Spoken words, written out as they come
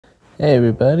Hey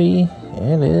everybody,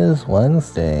 it is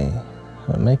Wednesday.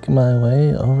 I'm making my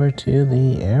way over to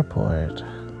the airport.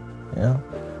 Yeah.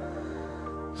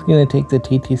 I was gonna take the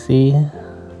TTC,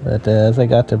 but as I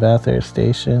got to Bathurst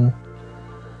Station,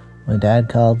 my dad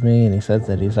called me and he said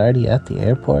that he's already at the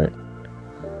airport.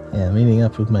 Yeah, I'm meeting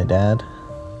up with my dad.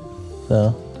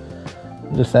 So,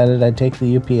 I decided I'd take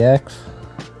the UPX.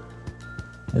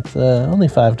 It's only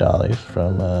 $5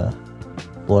 from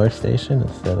Bloor Station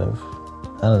instead of,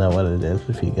 I don't know what it is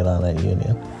if you get on at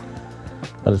Union.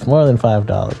 But it's more than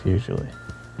 $5 usually.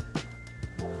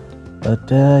 But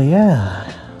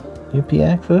yeah,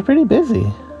 UPX was pretty busy.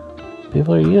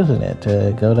 People are using it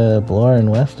to go to Bloor and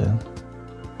Weston.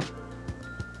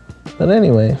 But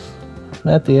anyways, I'm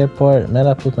at the airport, met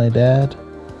up with my dad.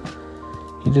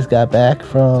 He just got back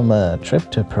from a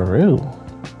trip to Peru.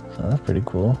 So that's pretty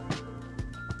cool.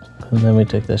 And then we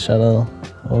took the shuttle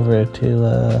over to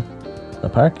the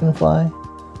Park and Fly,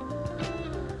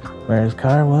 where his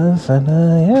car was, and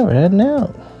yeah, we're heading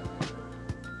out.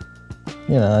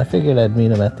 You know, I figured I'd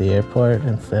meet him at the airport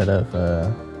instead of,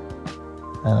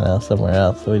 I don't know, somewhere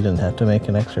else, so we didn't have to make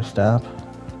an extra stop.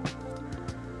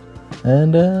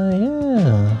 And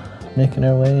yeah, making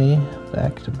our way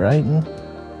back to Brighton.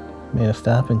 Made a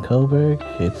stop in Coburg,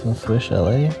 ate some Swish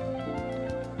LA.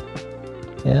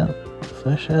 Yeah,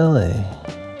 Swish LA.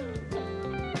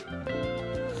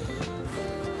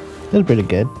 It was pretty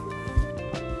good.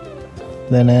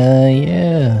 Then,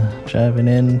 yeah, driving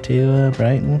into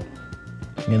Brighton.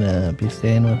 Gonna be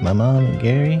staying with my mom and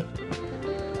Gary.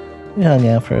 We hung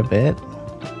out for a bit.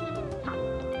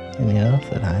 And, you know,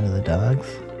 said hi to the dogs.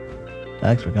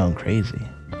 Dogs were going crazy.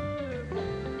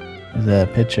 There's a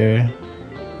picture.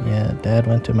 Yeah, Dad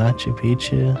went to Machu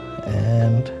Picchu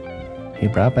and he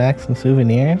brought back some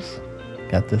souvenirs.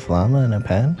 Got this llama and a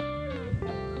pen. I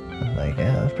was like,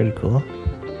 yeah, that's pretty cool.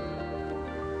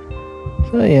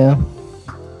 So, yeah.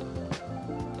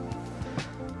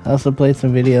 I also played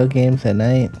some video games at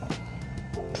night.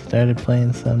 Started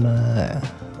playing some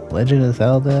Legend of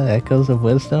Zelda Echoes of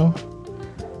Wisdom.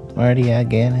 I'm already at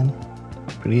Ganon.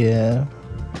 Pretty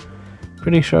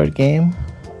short game,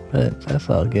 but that's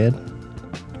all good.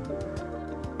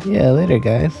 Yeah, later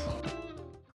guys.